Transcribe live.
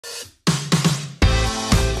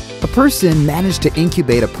person managed to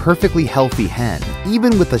incubate a perfectly healthy hen,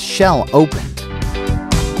 even with the shell opened.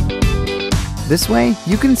 This way,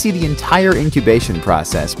 you can see the entire incubation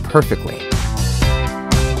process perfectly.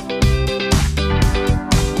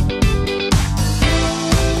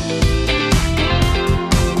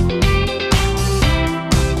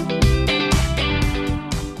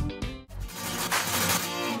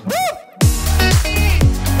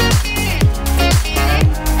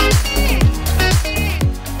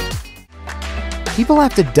 People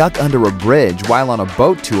have to duck under a bridge while on a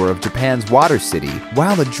boat tour of Japan's water city,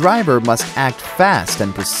 while the driver must act fast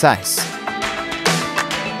and precise.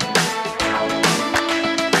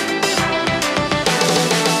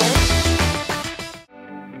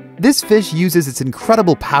 This fish uses its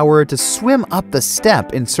incredible power to swim up the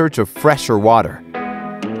steppe in search of fresher water.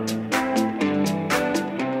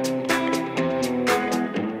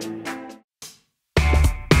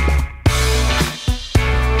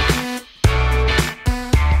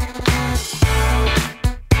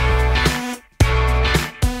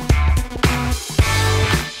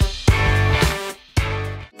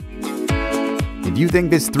 If you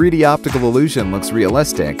think this 3D optical illusion looks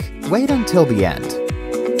realistic, wait until the end.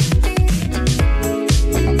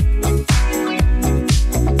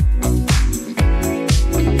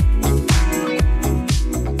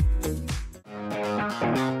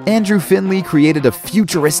 Andrew Finley created a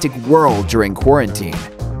futuristic world during quarantine.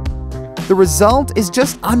 The result is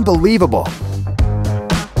just unbelievable.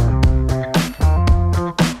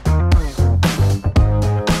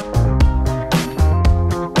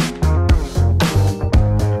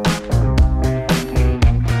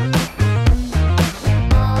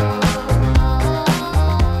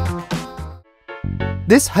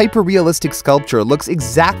 This hyper-realistic sculpture looks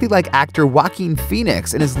exactly like actor Joaquin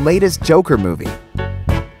Phoenix in his latest Joker movie.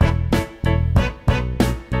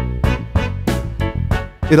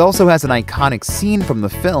 It also has an iconic scene from the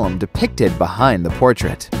film depicted behind the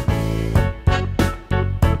portrait.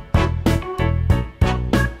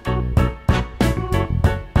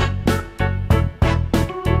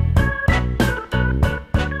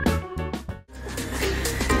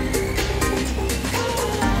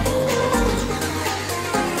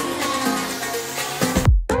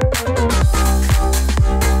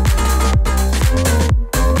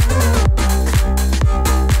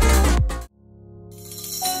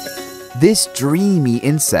 This dreamy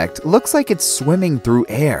insect looks like it's swimming through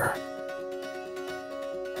air.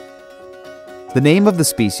 The name of the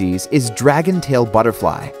species is dragon-tail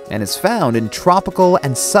butterfly and is found in tropical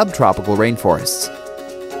and subtropical rainforests.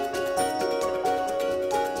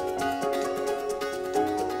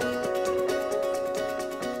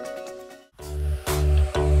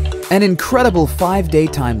 An incredible 5-day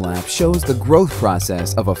time-lapse shows the growth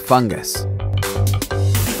process of a fungus.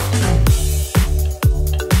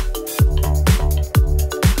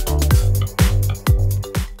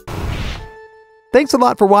 Thanks a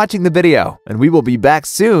lot for watching the video, and we will be back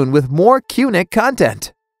soon with more QNIC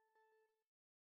content.